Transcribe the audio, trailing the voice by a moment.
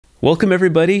Welcome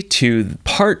everybody to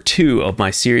part 2 of my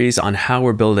series on how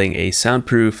we're building a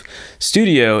soundproof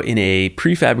studio in a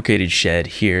prefabricated shed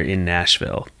here in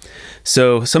Nashville.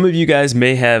 So some of you guys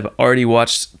may have already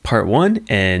watched part 1,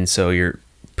 and so you're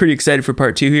pretty excited for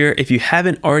part 2 here. If you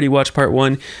haven't already watched part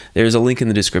 1, there's a link in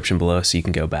the description below so you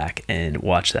can go back and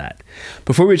watch that.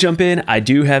 Before we jump in, I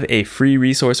do have a free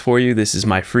resource for you. This is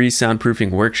my free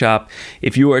soundproofing workshop.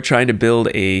 If you are trying to build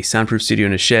a soundproof studio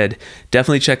in a shed,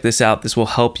 definitely check this out. This will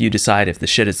help you decide if the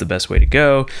shed is the best way to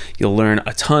go. You'll learn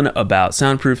a ton about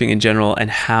soundproofing in general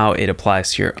and how it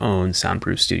applies to your own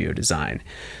soundproof studio design.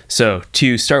 So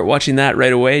to start watching that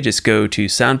right away, just go to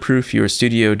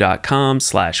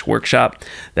soundproofyourstudio.com/workshop.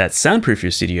 That's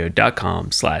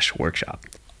soundproofyourstudio.com/workshop.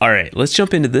 All right, let's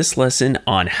jump into this lesson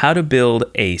on how to build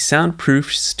a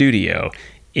soundproof studio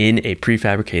in a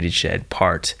prefabricated shed,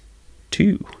 part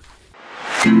 2.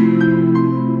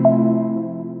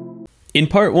 In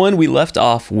part 1, we left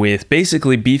off with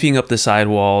basically beefing up the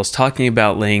sidewalls, talking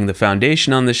about laying the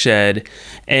foundation on the shed,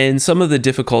 and some of the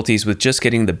difficulties with just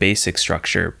getting the basic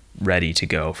structure ready to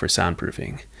go for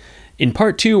soundproofing. In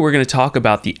part 2, we're going to talk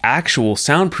about the actual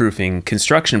soundproofing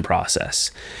construction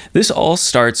process. This all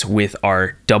starts with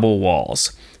our double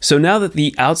walls. So now that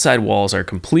the outside walls are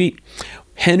complete,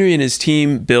 Henry and his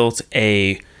team built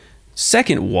a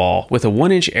second wall with a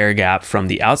 1-inch air gap from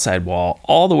the outside wall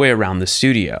all the way around the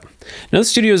studio. Now the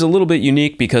studio is a little bit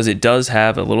unique because it does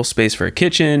have a little space for a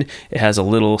kitchen. It has a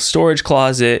little storage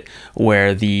closet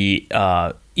where the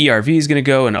ERV is going to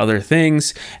go and other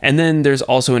things. And then there's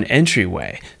also an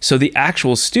entryway. So the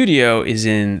actual studio is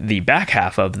in the back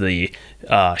half of the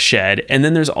shed. And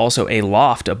then there's also a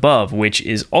loft above, which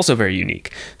is also very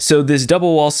unique. So this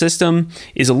double wall system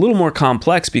is a little more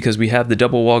complex because we have the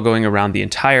double wall going around the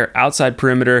entire outside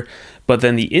perimeter, but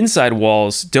then the inside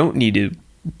walls don't need to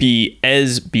be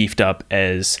as beefed up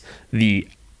as the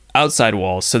outside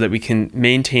walls so that we can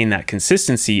maintain that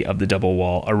consistency of the double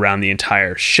wall around the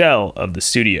entire shell of the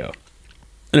studio.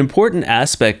 An important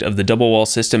aspect of the double wall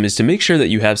system is to make sure that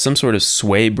you have some sort of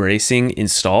sway bracing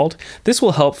installed. This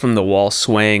will help from the wall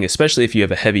swaying, especially if you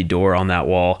have a heavy door on that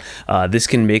wall. This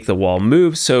can make the wall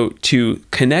move. So to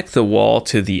connect the wall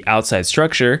to the outside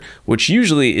structure, which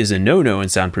usually is a no-no in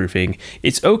soundproofing,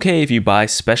 it's okay if you buy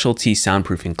specialty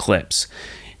soundproofing clips.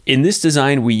 In this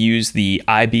design, we use the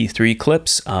IB3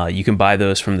 clips. You can buy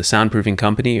those from the soundproofing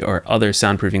company or other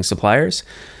soundproofing suppliers.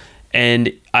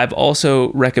 And I've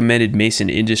also recommended Mason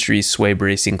Industries sway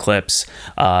bracing clips,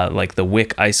 like the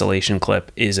Wick isolation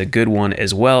clip is a good one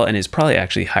as well and is probably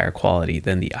actually higher quality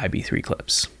than the IB3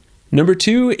 clips. Number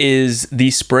 2 is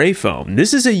the spray foam.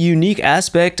 This is a unique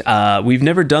aspect. We've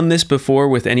never done this before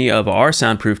with any of our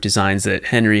soundproof designs that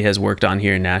Henry has worked on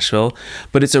here in Nashville,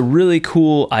 but it's a really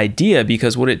cool idea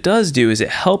because what it does do is it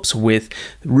helps with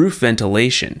roof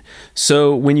ventilation.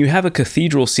 So when you have a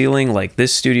cathedral ceiling like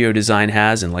this studio design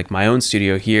has and like my own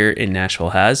studio here in Nashville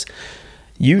has,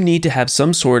 you need to have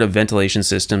some sort of ventilation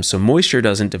system so moisture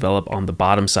doesn't develop on the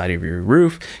bottom side of your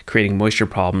roof, creating moisture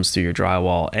problems through your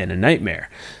drywall and a nightmare.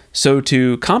 So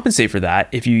to compensate for that,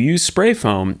 if you use spray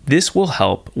foam, this will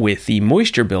help with the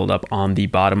moisture buildup on the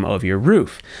bottom of your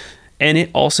roof. And it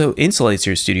also insulates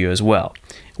your studio as well.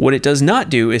 What it does not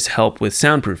do is help with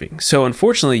soundproofing. So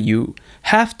unfortunately, you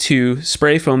have to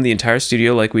spray foam the entire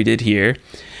studio like we did here,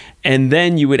 and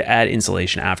then you would add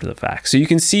insulation after the fact. So you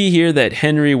can see here that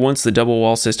Henry, once the double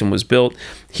wall system was built,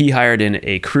 he hired in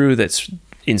a crew that's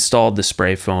installed the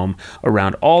spray foam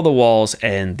around all the walls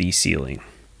and the ceiling.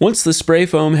 Once the spray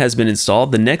foam has been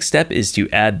installed, the next step is to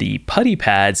add the putty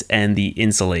pads and the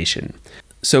insulation.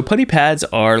 So putty pads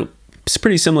are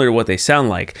pretty similar to what they sound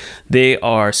like. They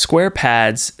are square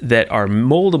pads that are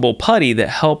moldable putty that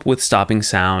help with stopping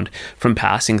sound from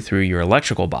passing through your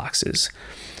electrical boxes.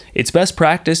 It's best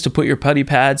practice to put your putty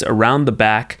pads around the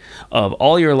back of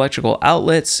all your electrical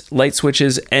outlets, light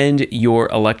switches, and your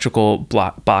electrical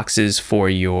boxes for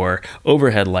your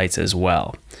overhead lights as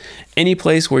well. Any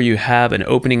place where you have an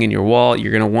opening in your wall,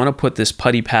 you're going to want to put this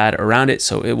putty pad around it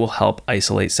so it will help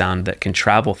isolate sound that can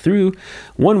travel through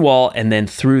one wall and then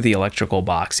through the electrical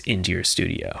box into your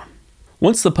studio.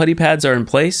 Once the putty pads are in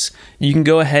place, you can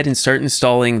go ahead and start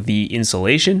installing the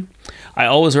insulation. I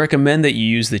always recommend that you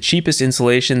use the cheapest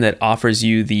insulation that offers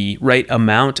you the right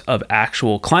amount of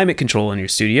actual climate control in your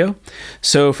studio.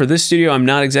 So for this studio, I'm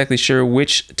not exactly sure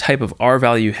which type of R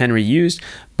value Henry used,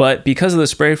 but because of the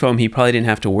spray foam, he probably didn't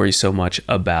have to worry so much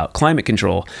about climate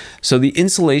control. So the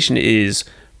insulation is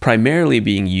primarily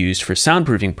being used for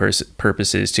soundproofing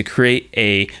purposes to create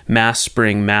a mass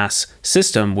spring mass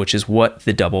system, which is what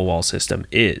the double wall system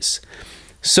is.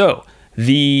 So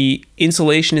The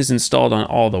insulation is installed on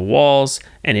all the walls,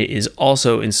 and it is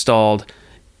also installed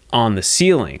on the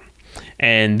ceiling.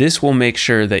 And this will make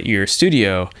sure that your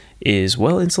studio is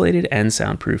well insulated and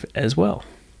soundproof as well.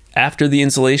 After the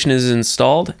insulation is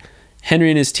installed,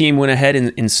 Henry and his team went ahead and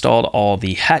installed all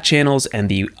the hat channels and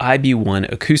the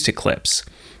IB1 acoustic clips.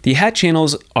 The hat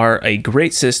channels are a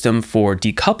great system for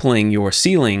decoupling your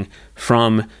ceiling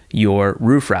from your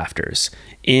roof rafters.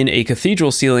 In a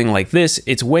cathedral ceiling like this,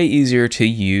 it's way easier to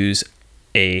use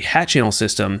a hat channel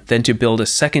system than to build a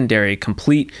secondary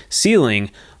complete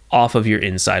ceiling off of your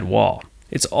inside wall.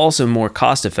 It's also more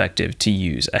cost effective to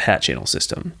use a hat channel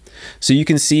system. So you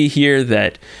can see here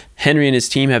that Henry and his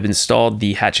team have installed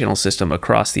the hat channel system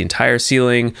across the entire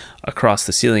ceiling, across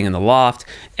the ceiling in the loft,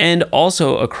 and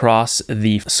also across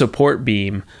the support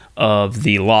beam of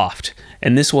the loft.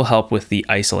 And this will help with the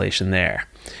isolation there.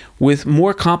 With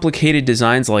more complicated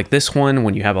designs like this one,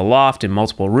 when you have a loft and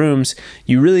multiple rooms,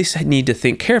 you really need to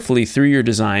think carefully through your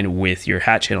design with your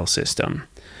hat channel system.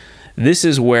 This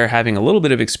is where having a little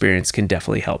bit of experience can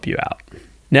definitely help you out.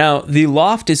 Now, the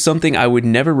loft is something I would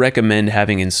never recommend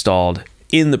having installed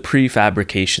in the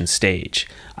prefabrication stage.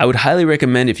 I would highly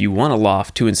recommend, if you want a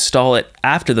loft, to install it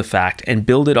after the fact and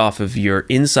build it off of your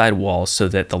inside walls so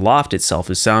that the loft itself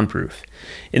is soundproof.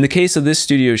 In the case of this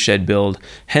studio shed build,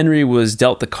 Henry was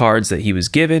dealt the cards that he was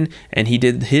given, and he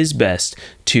did his best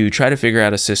to try to figure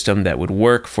out a system that would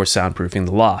work for soundproofing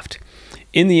the loft.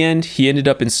 In the end, he ended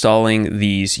up installing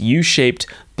these U-shaped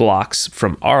blocks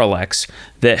from RLX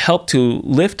that helped to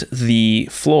lift the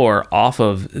floor off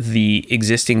of the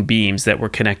existing beams that were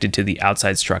connected to the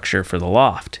outside structure for the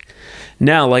loft.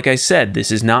 Now, like I said,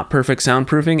 this is not perfect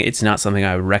soundproofing. It's not something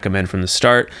I would recommend from the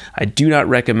start. I do not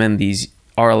recommend these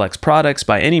RLX products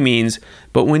by any means,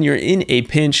 but when you're in a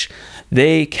pinch,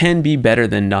 they can be better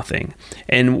than nothing.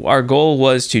 And our goal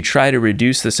was to try to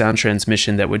reduce the sound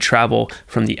transmission that would travel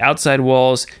from the outside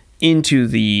walls into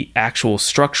the actual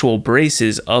structural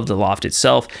braces of the loft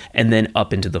itself and then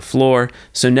up into the floor.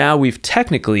 So now we've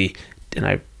technically, and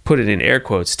I put it in air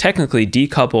quotes, technically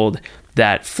decoupled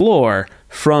that floor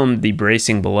from the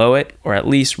bracing below it, or at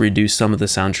least reduce some of the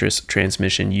sound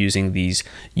transmission using these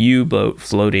U-boat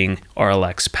floating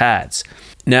RLX pads.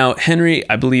 Now, Henry,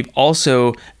 I believe,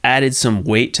 also added some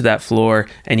weight to that floor,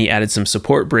 and he added some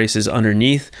support braces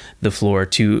underneath the floor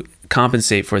to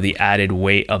compensate for the added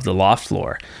weight of the loft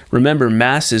floor. Remember,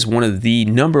 mass is one of the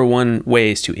 #1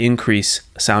 ways to increase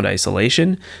sound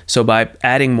isolation. So by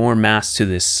adding more mass to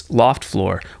this loft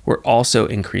floor, we're also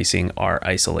increasing our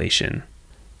isolation.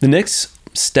 The next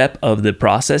step of the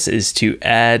process is to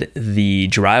add the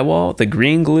drywall, the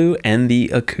GreenGlue, and the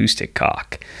acoustic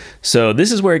caulk. So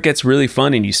this is where it gets really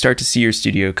fun and you start to see your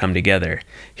studio come together.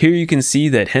 Here you can see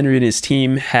that Henry and his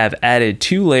team have added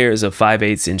 2 layers of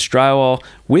 5/8 inch drywall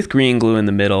with GreenGlue in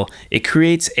the middle. It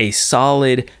creates a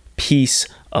solid piece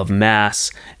of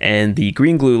mass, and the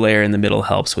GreenGlue layer in the middle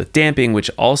helps with damping, which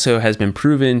also has been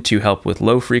proven to help with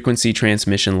low frequency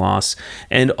transmission loss,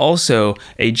 and also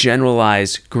a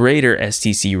generalized greater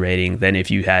STC rating than if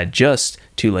you had just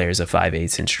 2 layers of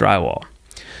 5/8 inch drywall.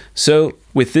 So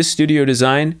with this studio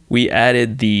design, we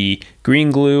added the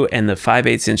GreenGlue and the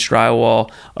 5/8 inch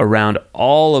drywall around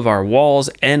all of our walls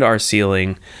and our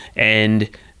ceiling. And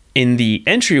in the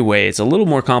entryway, it's a little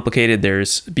more complicated.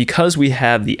 Because we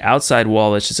have the outside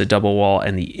wall, that's just a double wall,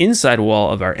 and the inside wall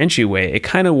of our entryway, it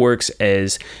kind of works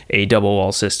as a double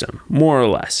wall system, more or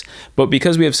less. But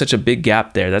because we have such a big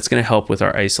gap there, that's going to help with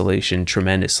our isolation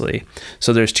tremendously.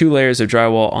 So there's 2 layers of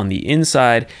drywall on the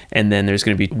inside, and then there's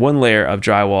going to be 1 layer of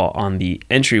drywall on the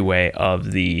entryway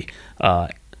of the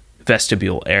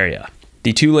vestibule area.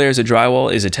 The 2 layers of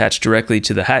drywall is attached directly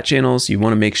to the hat channels. You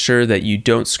want to make sure that you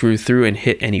don't screw through and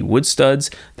hit any wood studs.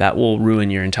 That will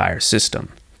ruin your entire system.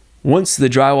 Once the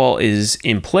drywall is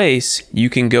in place, you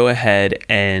can go ahead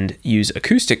and use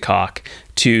acoustic caulk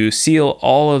to seal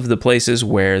all of the places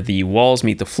where the walls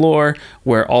meet the floor,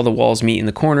 where all the walls meet in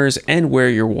the corners, and where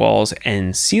your walls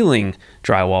and ceiling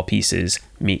drywall pieces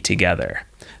meet together.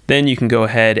 Then you can go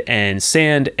ahead and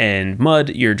sand and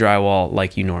mud your drywall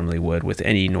like you normally would with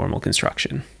any normal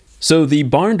construction. So the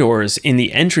barn doors in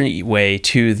the entryway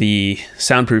to the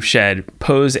soundproof shed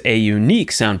pose a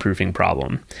unique soundproofing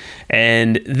problem.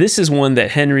 And this is one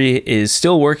that Henry is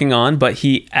still working on, but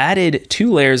he added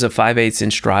 2 layers of 5/8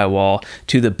 inch drywall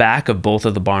to the back of both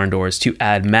of the barn doors to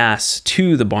add mass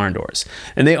to the barn doors.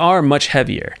 And they are much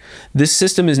heavier. This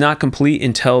system is not complete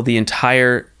until the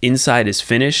entire inside is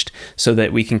finished so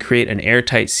that we can create an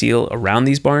airtight seal around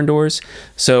these barn doors.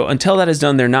 So until that is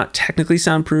done, they're not technically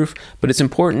soundproof, but it's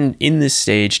important in this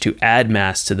stage to add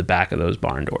mass to the back of those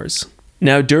barn doors.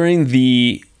 Now, during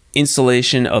the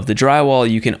installation of the drywall,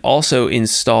 you can also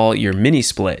install your mini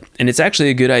split. And it's actually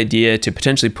a good idea to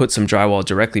potentially put some drywall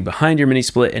directly behind your mini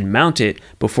split and mount it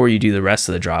before you do the rest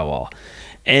of the drywall.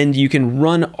 And you can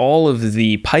run all of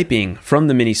the piping from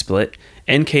the mini split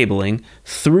and cabling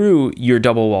through your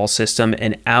double wall system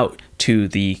and out to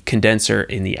the condenser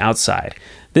in the outside.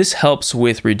 This helps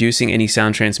with reducing any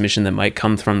sound transmission that might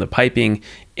come from the piping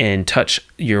and touch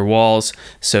your walls.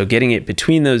 So getting it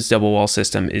between those double wall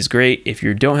system is great. If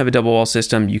you don't have a double wall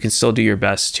system, you can still do your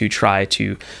best to try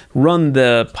to run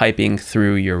the piping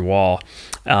through your wall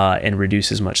and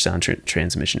reduce as much sound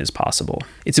transmission as possible.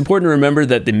 It's important to remember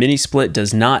that the mini split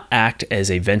does not act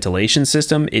as a ventilation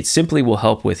system. It simply will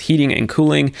help with heating and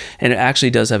cooling, and it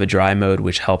actually does have a dry mode,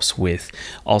 which helps with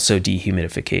also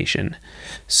dehumidification.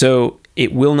 So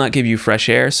it will not give you fresh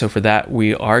air. So for that,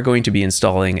 we are going to be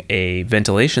installing a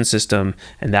ventilation system,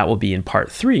 and that will be in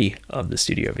part 3 of the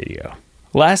studio video.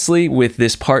 Lastly, with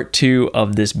this part 2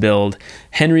 of this build,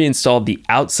 Henry installed the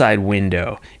outside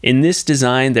window. In this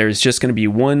design, there's just going to be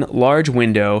one large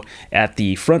window at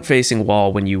the front-facing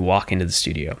wall when you walk into the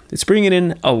studio. It's bringing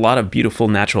in a lot of beautiful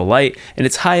natural light, and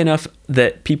it's high enough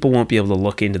that people won't be able to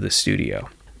look into the studio.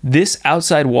 This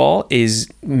outside wall is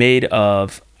made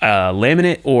of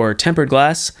laminate or tempered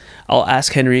glass. I'll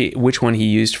ask Henry which one he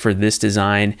used for this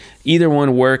design. Either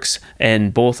one works,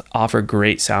 and both offer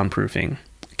great soundproofing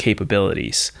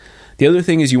capabilities. The other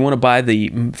thing is you want to buy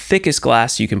the thickest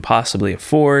glass you can possibly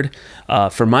afford.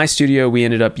 For my studio, we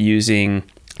ended up using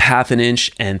 1/2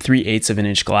 inch and 3/8 of an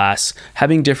inch glass.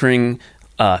 Having differing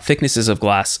thicknesses of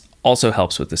glass also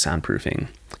helps with the soundproofing.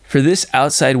 For this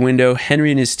outside window, Henry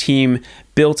and his team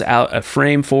built out a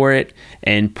frame for it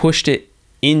and pushed it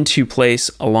into place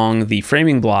along the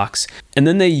framing blocks, and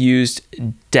then they used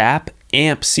DAP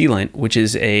amp sealant, which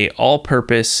is a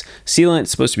all-purpose sealant.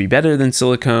 It's supposed to be better than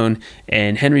silicone,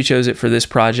 and Henry chose it for this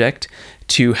project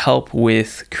to help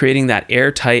with creating that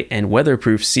airtight and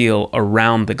weatherproof seal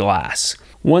around the glass.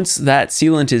 Once that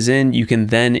sealant is in, you can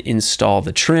then install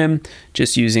the trim.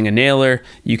 Just using a nailer,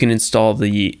 you can install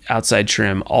the outside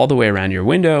trim all the way around your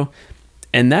window.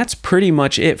 And that's pretty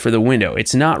much it for the window.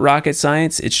 It's not rocket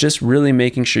science. It's just really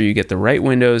making sure you get the right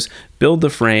windows, build the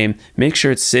frame, make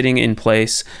sure it's sitting in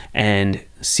place, and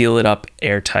seal it up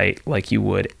airtight like you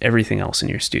would everything else in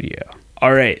your studio.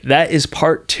 All right, that is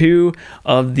part 2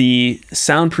 of the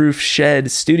Soundproof Shed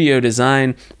studio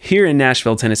design here in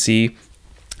Nashville, Tennessee.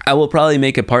 I will probably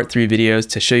make a part 3 videos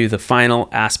to show you the final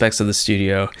aspects of the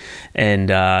studio, and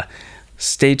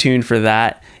stay tuned for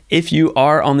that. If you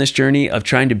are on this journey of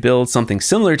trying to build something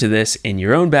similar to this in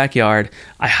your own backyard,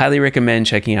 I highly recommend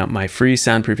checking out my free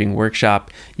soundproofing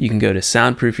workshop. You can go to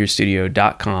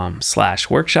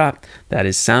soundproofyourstudio.com/workshop. That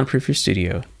is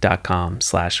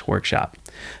soundproofyourstudio.com/workshop.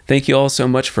 Thank you all so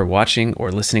much for watching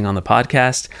or listening on the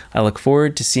podcast. I look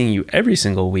forward to seeing you every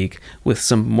single week with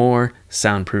some more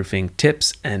soundproofing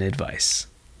tips and advice.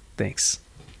 Thanks.